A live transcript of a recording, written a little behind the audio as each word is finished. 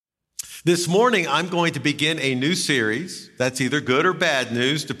This morning, I'm going to begin a new series. That's either good or bad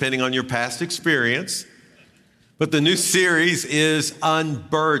news, depending on your past experience. But the new series is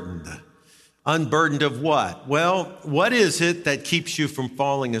Unburdened. Unburdened of what? Well, what is it that keeps you from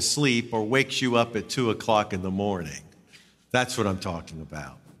falling asleep or wakes you up at 2 o'clock in the morning? That's what I'm talking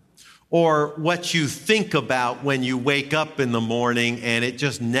about. Or what you think about when you wake up in the morning and it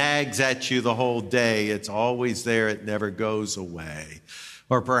just nags at you the whole day. It's always there. It never goes away.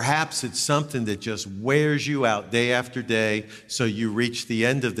 Or perhaps it's something that just wears you out day after day, so you reach the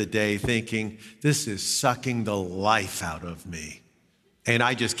end of the day thinking, this is sucking the life out of me, and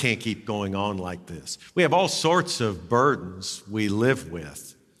I just can't keep going on like this. We have all sorts of burdens we live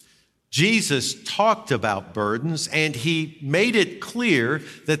with. Jesus talked about burdens, and he made it clear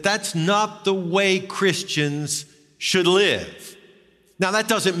that that's not the way Christians should live. Now, that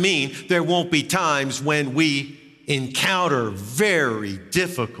doesn't mean there won't be times when we encounter very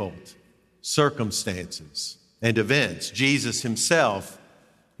difficult circumstances and events. Jesus himself,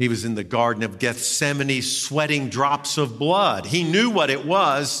 he was in the Garden of Gethsemane sweating drops of blood. He knew what it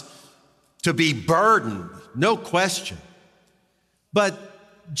was to be burdened, no question.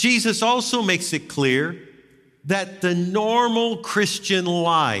 But Jesus also makes it clear that the normal Christian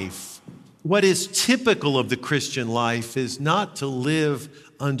life, what is typical of the Christian life, is not to live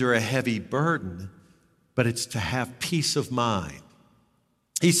under a heavy burden, but it's to have peace of mind.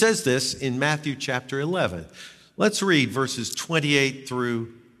 He says this in Matthew chapter 11. Let's read verses 28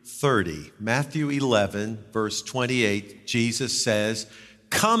 through 30. Matthew 11, verse 28, Jesus says,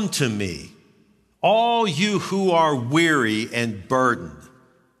 "Come to me, all you who are weary and burdened,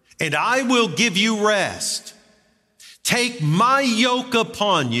 and I will give you rest. Take my yoke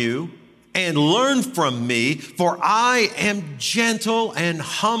upon you and learn from me, for I am gentle and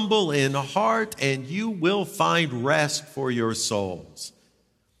humble in heart, and you will find rest for your souls.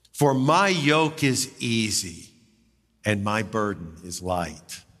 For my yoke is easy and my burden is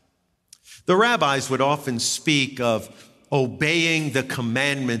light." The rabbis would often speak of obeying the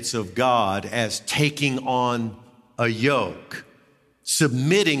commandments of God as taking on a yoke,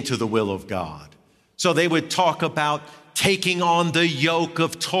 submitting to the will of God. So they would talk about taking on the yoke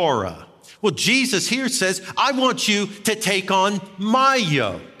of Torah. Well, Jesus here says, I want you to take on my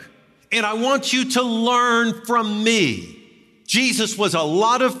yoke, and I want you to learn from me. Jesus was a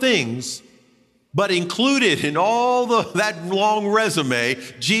lot of things, but included in all that long resume,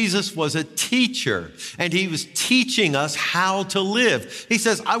 Jesus was a teacher, and he was teaching us how to live. He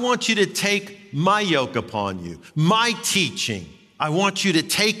says, I want you to take my yoke upon you, my teaching. I want you to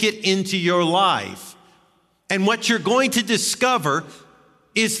take it into your life. And what you're going to discover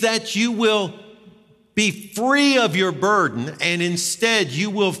is that you will be free of your burden, and instead you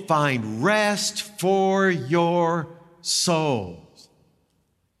will find rest for your souls.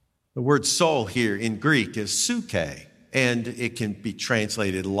 The word soul here in Greek is psyche, and it can be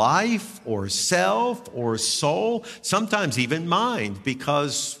translated life or self or soul, sometimes even mind,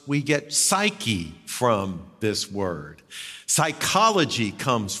 because we get psyche from this word. Psychology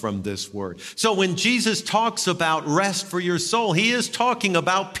comes from this word. So when Jesus talks about rest for your soul, he is talking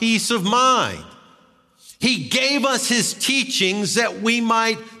about peace of mind. He gave us his teachings that we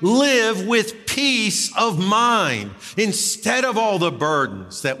might live with peace of mind instead of all the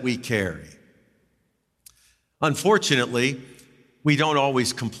burdens that we carry. Unfortunately, we don't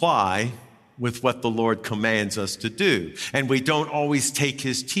always comply with what the Lord commands us to do, and we don't always take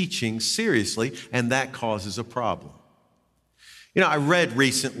his teachings seriously, and that causes a problem. You know, I read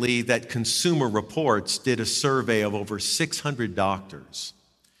recently that Consumer Reports did a survey of over 600 doctors,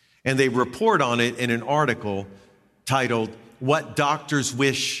 and they report on it in an article titled, "What Doctors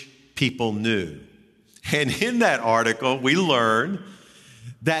Wish People Knew." And in that article, we learn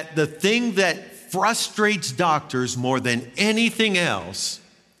that the thing that frustrates doctors more than anything else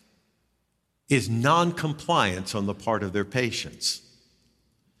is non-compliance on the part of their patients.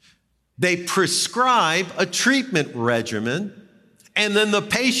 They prescribe a treatment regimen, and then the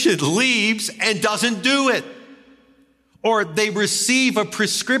patient leaves and doesn't do it. Or they receive a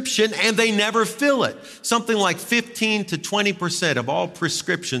prescription and they never fill it. Something like 15 to 20% of all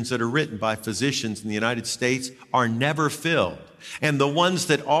prescriptions that are written by physicians in the United States are never filled. And the ones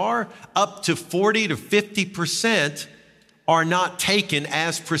that are, up to 40 to 50% are not taken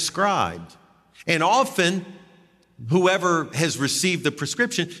as prescribed. And often, whoever has received the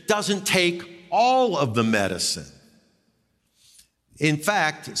prescription doesn't take all of the medicine. In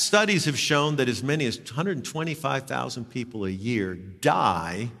fact, studies have shown that as many as 125,000 people a year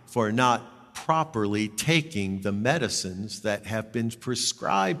die for not properly taking the medicines that have been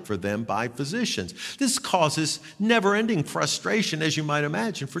prescribed for them by physicians. This causes never-ending frustration, as you might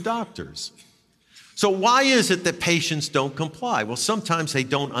imagine, for doctors. So why is it that patients don't comply? Well, sometimes they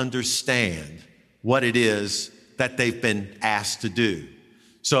don't understand what it is that they've been asked to do.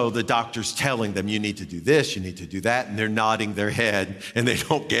 So the doctor's telling them, you need to do this, you need to do that, and they're nodding their head, and they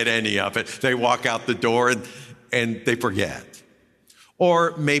don't get any of it. They walk out the door and they forget.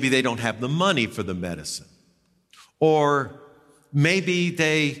 Or maybe they don't have the money for the medicine. Or maybe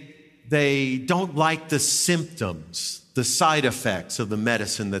they don't like the symptoms, the side effects of the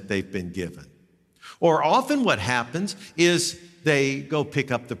medicine that they've been given. Or often what happens is they go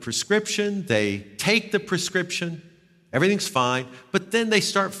pick up the prescription, they take the prescription, everything's fine, but then they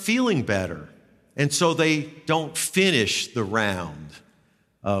start feeling better. And so they don't finish the round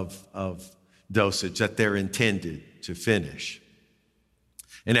of dosage that they're intended to finish.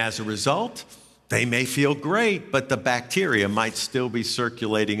 And as a result, they may feel great, but the bacteria might still be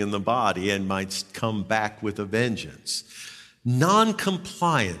circulating in the body and might come back with a vengeance.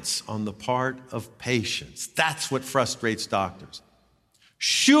 Non-compliance on the part of patients, that's what frustrates doctors.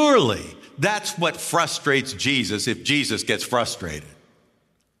 Surely that's what frustrates Jesus if Jesus gets frustrated.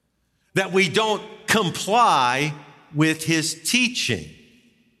 That we don't comply with his teaching.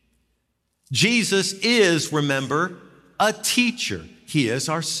 Jesus is, remember, a teacher. He is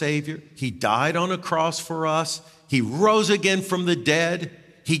our Savior. He died on a cross for us. He rose again from the dead.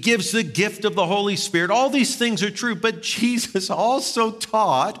 He gives the gift of the Holy Spirit. All these things are true, but Jesus also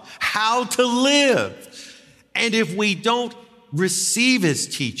taught how to live. And if we don't receive his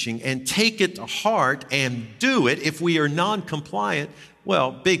teaching and take it to heart and do it, if we are non-compliant,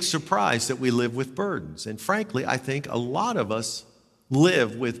 well, big surprise that we live with burdens. And frankly, I think a lot of us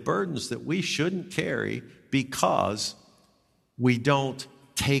live with burdens that we shouldn't carry because we don't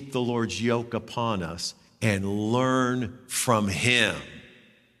take the Lord's yoke upon us and learn from him.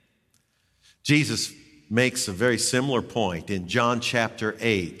 Jesus makes a very similar point in John chapter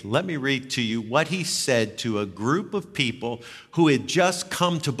 8. Let me read to you what he said to a group of people who had just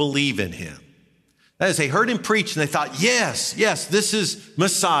come to believe in him. That is, they heard him preach and they thought, yes, this is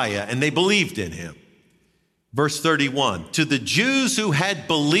Messiah, and they believed in him. Verse 31, to the Jews who had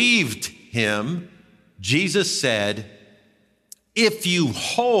believed him, Jesus said, if you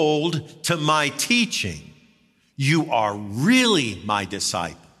hold to my teaching, you are really my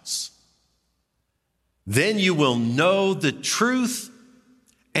disciples. Then you will know the truth,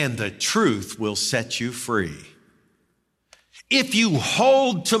 and the truth will set you free. If you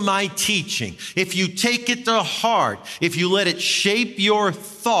hold to my teaching, if you take it to heart, if you let it shape your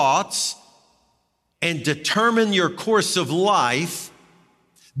thoughts and determine your course of life,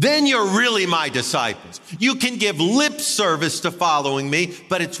 then you're really my disciples. You can give lip service to following me,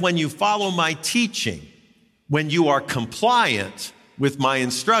 but it's when you follow my teaching, when you are compliant with my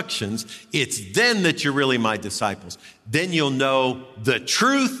instructions, it's then that you're really my disciples. Then you'll know the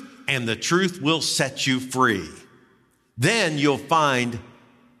truth, and the truth will set you free. Then you'll find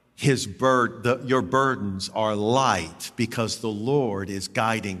your burdens are light because the Lord is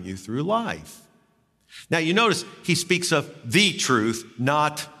guiding you through life. Now, you notice he speaks of the truth,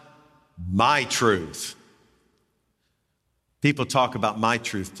 not my truth. People talk about my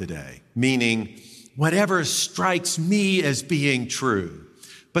truth today, meaning whatever strikes me as being true.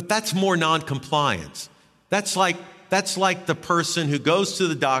 But that's more non-compliance. That's like the person who goes to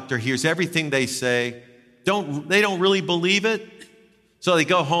the doctor, hears everything they say, they don't really believe it, so they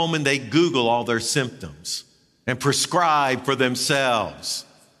go home and they Google all their symptoms and prescribe for themselves.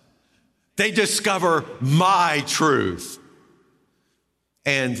 They discover my truth,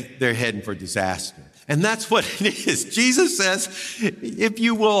 and they're heading for disaster. And that's what it is. Jesus says, if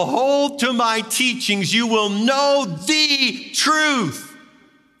you will hold to my teachings, you will know the truth,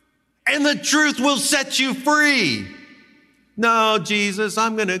 and the truth will set you free. No, Jesus,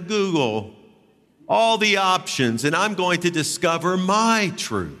 I'm going to Google all the options, and I'm going to discover my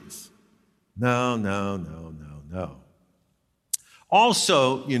truth. No.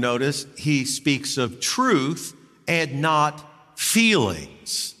 Also, you notice, he speaks of truth and not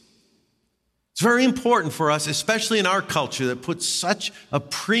feelings. It's very important for us, especially in our culture that puts such a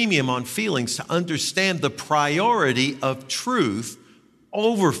premium on feelings, to understand the priority of truth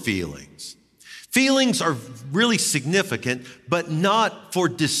over feelings. Feelings are really significant, but not for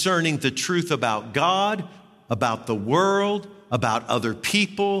discerning the truth about God, about the world, about other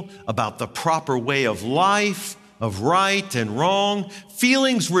people, about the proper way of life, of right and wrong.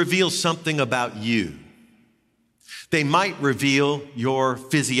 Feelings reveal something about you. They might reveal your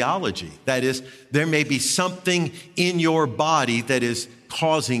physiology. That is, there may be something in your body that is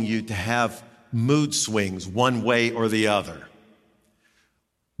causing you to have mood swings one way or the other.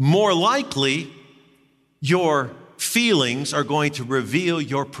 More likely, your feelings are going to reveal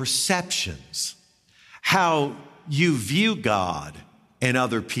your perceptions, how you view God and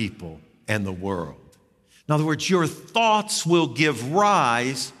other people and the world. In other words, your thoughts will give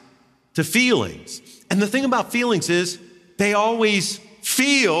rise to feelings. And the thing about feelings is they always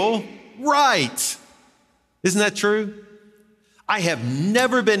feel right. Isn't that true? I have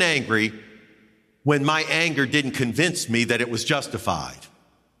never been angry when my anger didn't convince me that it was justified.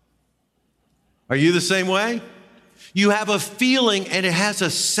 Are you the same way? You have a feeling and it has a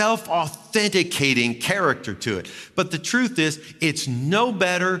self-authenticating character to it. But the truth is, it's no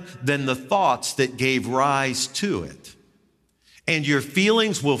better than the thoughts that gave rise to it. And your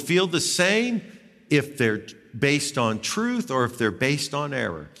feelings will feel the same if they're based on truth or if they're based on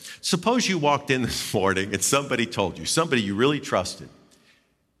error. Suppose you walked in this morning and somebody told you, somebody you really trusted,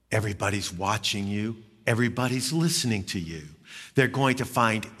 everybody's watching you, everybody's listening to you. They're going to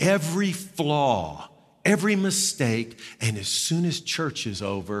find every flaw, every mistake, and as soon as church is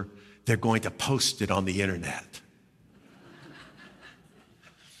over, they're going to post it on the internet.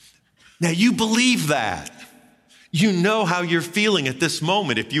 Now, you believe that. You know how you're feeling at this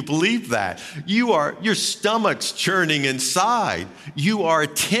moment if you believe that. Your stomach's churning inside. You are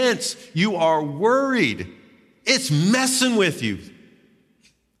tense. You are worried. It's messing with you.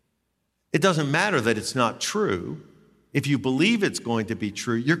 It doesn't matter that it's not true. If you believe it's going to be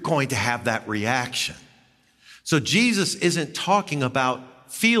true, you're going to have that reaction. So Jesus isn't talking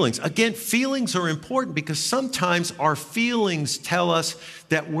about feelings. Again, feelings are important because sometimes our feelings tell us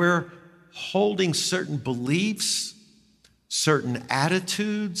that we're holding certain beliefs, certain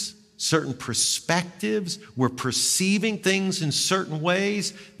attitudes, certain perspectives. We're perceiving things in certain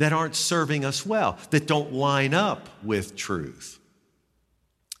ways that aren't serving us well, that don't line up with truth.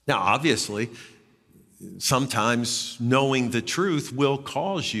 Now, obviously, sometimes knowing the truth will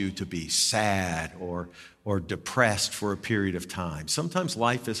cause you to be sad or depressed for a period of time. Sometimes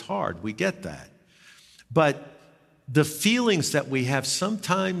life is hard. We get that. But the feelings that we have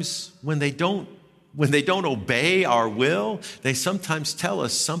sometimes when they don't obey our will, they sometimes tell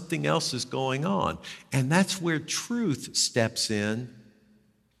us something else is going on. And that's where truth steps in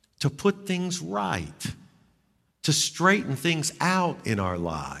to put things right, to straighten things out in our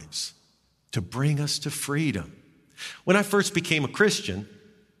lives, to bring us to freedom. When I first became a Christian,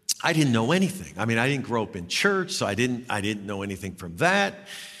 I didn't know anything. I didn't grow up in church, so I didn't know anything from that.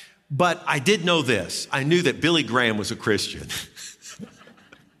 But I did know this. I knew that Billy Graham was a Christian.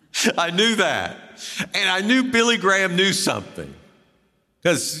 I knew that. And I knew Billy Graham knew something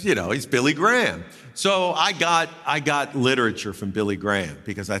because, he's Billy Graham. So I got literature from Billy Graham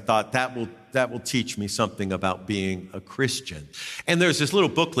because I thought that will teach me something about being a Christian. And there's this little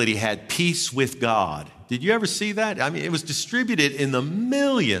booklet he had, Peace with God. Did you ever see that? It was distributed in the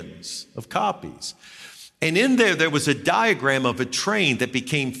millions of copies. And in there was a diagram of a train that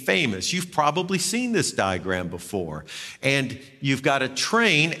became famous. You've probably seen this diagram before. And you've got a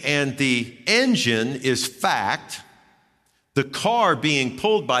train and the engine is fact. The car being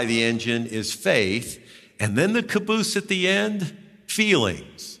pulled by the engine is faith. And then the caboose at the end,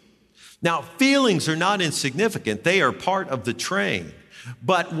 feelings. Now, feelings are not insignificant. They are part of the train.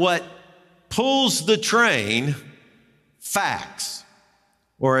 But what pulls the train, facts,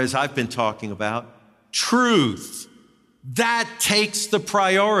 or as I've been talking about, truth. That takes the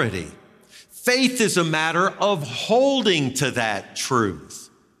priority. Faith is a matter of holding to that truth.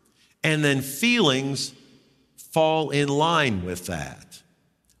 And then feelings fall in line with that.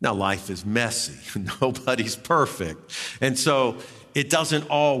 Now, life is messy. Nobody's perfect. And so it doesn't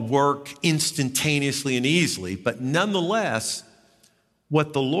all work instantaneously and easily. But nonetheless,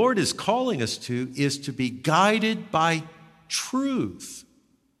 what the Lord is calling us to is to be guided by truth.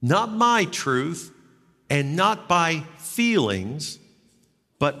 Not my truth, and not by feelings,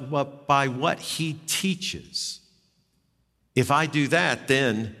 but by what he teaches. If I do that,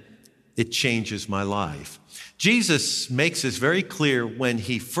 then it changes my life. Jesus makes this very clear when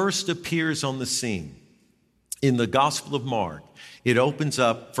he first appears on the scene. In the Gospel of Mark, it opens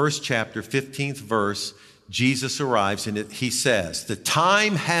up, first chapter, 15th verse, Jesus arrives and he says, "The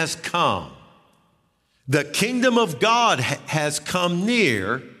time has come. The kingdom of God has come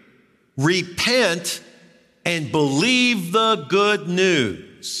near. Repent and believe the good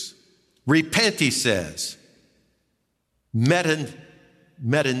news." Repent, he says. Metanoeo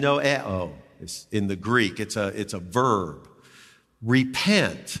is in the Greek. It's a verb.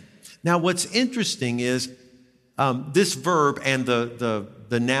 Repent. Now, what's interesting is This verb and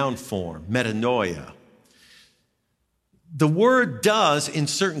the noun form, metanoia, the word does in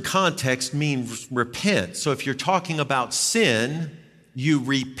certain contexts mean repent. So if you're talking about sin, you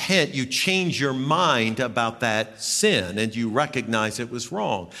repent, you change your mind about that sin and you recognize it was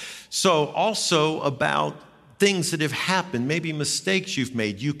wrong. So also about things that have happened, maybe mistakes you've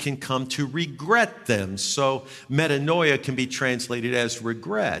made, you can come to regret them. So metanoia can be translated as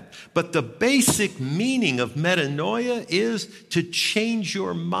regret. But the basic meaning of metanoia is to change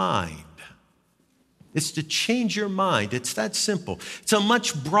your mind. It's to change your mind. It's that simple. It's a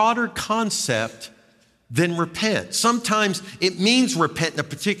much broader concept than repent. Sometimes it means repent in a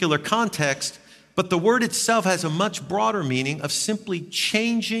particular context, but the word itself has a much broader meaning of simply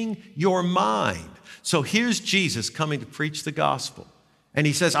changing your mind. So here's Jesus coming to preach the gospel. And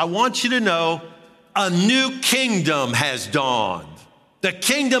he says, I want you to know a new kingdom has dawned. The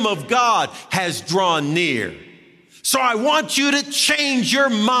kingdom of God has drawn near. So I want you to change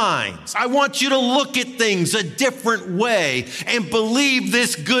your minds. I want you to look at things a different way and believe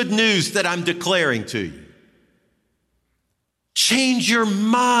this good news that I'm declaring to you. Change your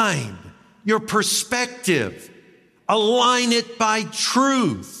mind, your perspective. Align it by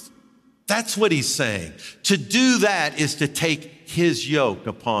truth. That's what he's saying. To do that is to take his yoke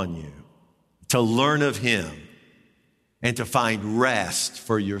upon you, to learn of him, and to find rest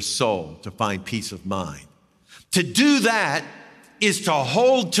for your soul, to find peace of mind. To do that is to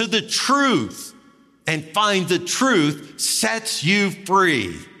hold to the truth and find the truth sets you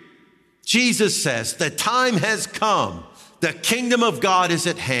free. Jesus says, the time has come. The kingdom of God is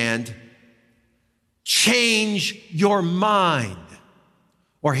at hand. Change your mind.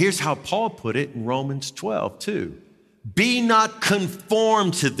 Or here's how Paul put it in Romans 12, too. Be not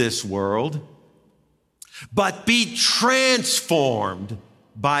conformed to this world, but be transformed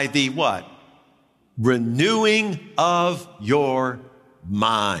by the what? Renewing of your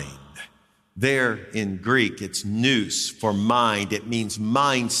mind. There in Greek, it's nous for mind. It means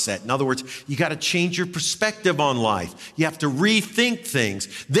mindset. In other words, you got to change your perspective on life. You have to rethink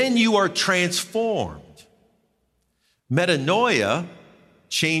things. Then you are transformed. Metanoia,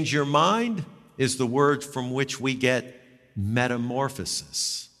 change your mind, is the word from which we get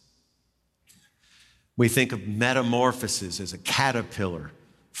metamorphosis. We think of metamorphosis as a caterpillar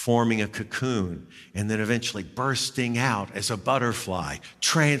forming a cocoon and then eventually bursting out as a butterfly,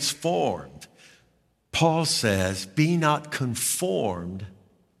 transformed. Paul says, be not conformed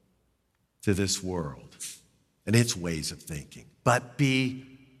to this world and its ways of thinking, but be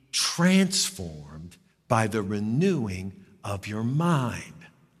transformed by the renewing of your mind.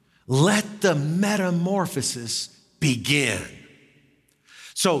 Let the metamorphosis begin.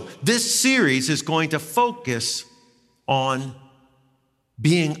 So this series is going to focus on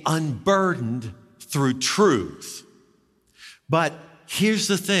being unburdened through truth. But here's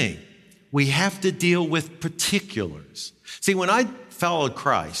the thing. We have to deal with particulars. See, when I followed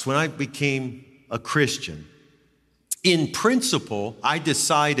Christ, when I became a Christian, in principle, I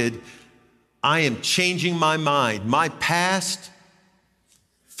decided I am changing my mind. My past,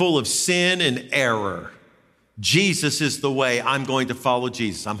 full of sin and error. Jesus is the way. I'm going to follow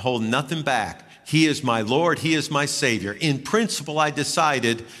Jesus. I'm holding nothing back. He is my Lord. He is my Savior. In principle, I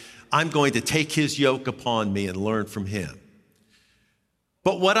decided I'm going to take his yoke upon me and learn from him.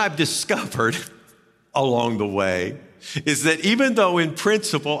 But what I've discovered along the way is that even though in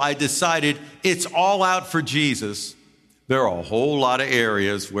principle I decided it's all out for Jesus, there are a whole lot of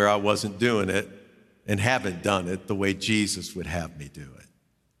areas where I wasn't doing it and haven't done it the way Jesus would have me do it.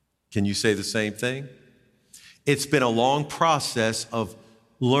 Can you say the same thing? It's been a long process of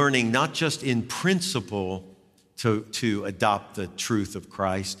learning, not just in principle to adopt the truth of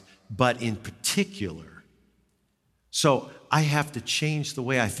Christ, but in particular. So I have to change the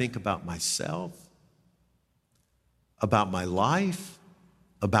way I think about myself, about my life,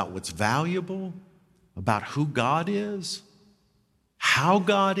 about what's valuable, about who God is, how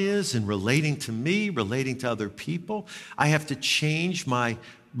God is in relating to me, relating to other people. I have to change my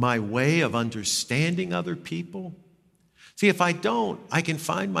way of understanding other people. See, if I don't, I can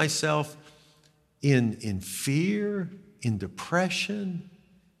find myself in fear, in depression,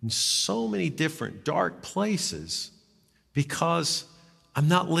 in so many different dark places because I'm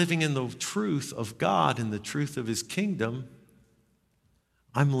not living in the truth of God and the truth of his kingdom.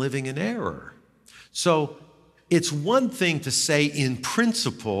 I'm living in error. So it's one thing to say in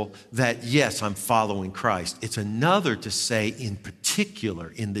principle that, yes, I'm following Christ. It's another to say in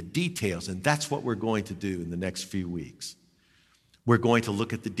particular, in the details, and that's what we're going to do in the next few weeks. We're going to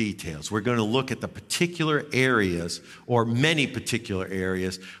look at the details. We're going to look at the particular areas or many particular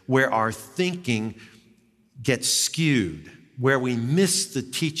areas where our thinking get skewed, where we miss the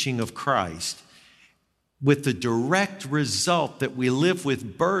teaching of Christ, with the direct result that we live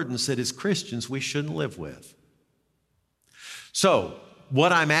with burdens that as Christians we shouldn't live with. So,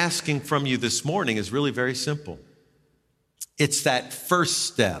 what I'm asking from you this morning is really very simple. It's that first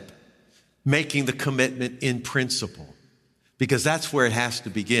step, making the commitment in principle, because that's where it has to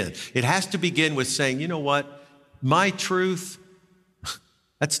begin. It has to begin with saying, you know what? My truth,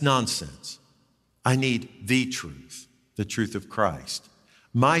 that's nonsense. I need the truth of Christ.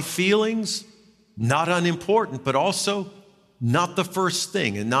 My feelings, not unimportant, but also not the first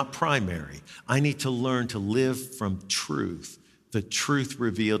thing and not primary. I need to learn to live from truth, the truth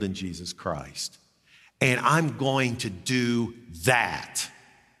revealed in Jesus Christ. And I'm going to do that.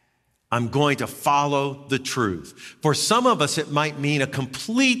 I'm going to follow the truth. For some of us, it might mean a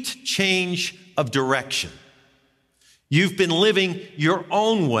complete change of direction. You've been living your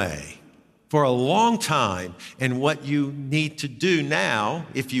own way for a long time, and what you need to do now,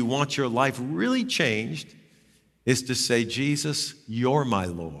 if you want your life really changed, is to say, Jesus, you're my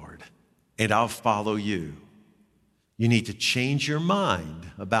Lord, and I'll follow you. You need to change your mind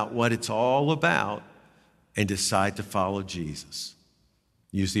about what it's all about and decide to follow Jesus.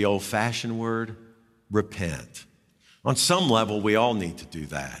 Use the old-fashioned word, repent. On some level, we all need to do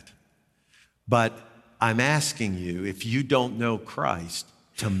that. But I'm asking you, if you don't know Christ,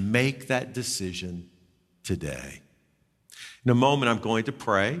 to make that decision today. In a moment, I'm going to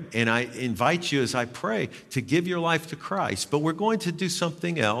pray, and I invite you as I pray to give your life to Christ. But we're going to do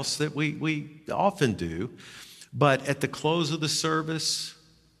something else that we often do. But at the close of the service,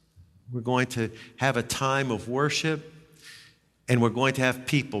 we're going to have a time of worship, and we're going to have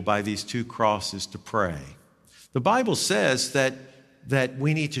people by these two crosses to pray. The Bible says that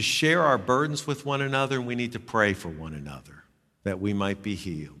we need to share our burdens with one another, and we need to pray for one another, that we might be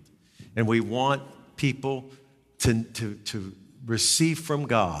healed. And we want people to receive from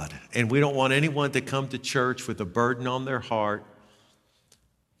God. And we don't want anyone to come to church with a burden on their heart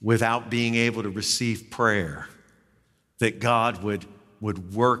without being able to receive prayer, that God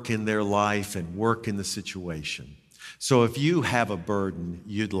would work in their life and work in the situation. So if you have a burden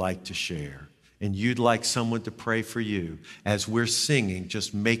you'd like to share, and you'd like someone to pray for you, as we're singing,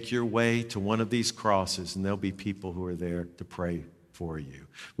 just make your way to one of these crosses, and there'll be people who are there to pray for you.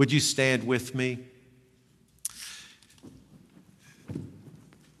 Would you stand with me?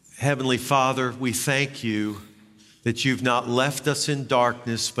 Heavenly Father, we thank you that you've not left us in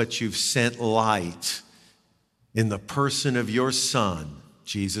darkness, but you've sent light in the person of your Son,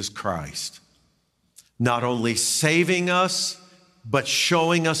 Jesus Christ. Not only saving us, but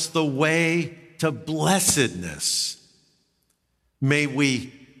showing us the way to blessedness. May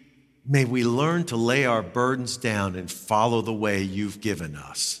we learn to lay our burdens down and follow the way you've given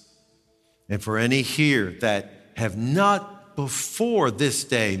us. And for any here that have not before this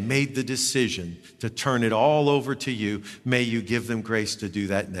day made the decision to turn it all over to you, may you give them grace to do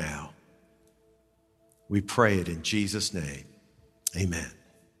that now. We pray it in Jesus' name. Amen.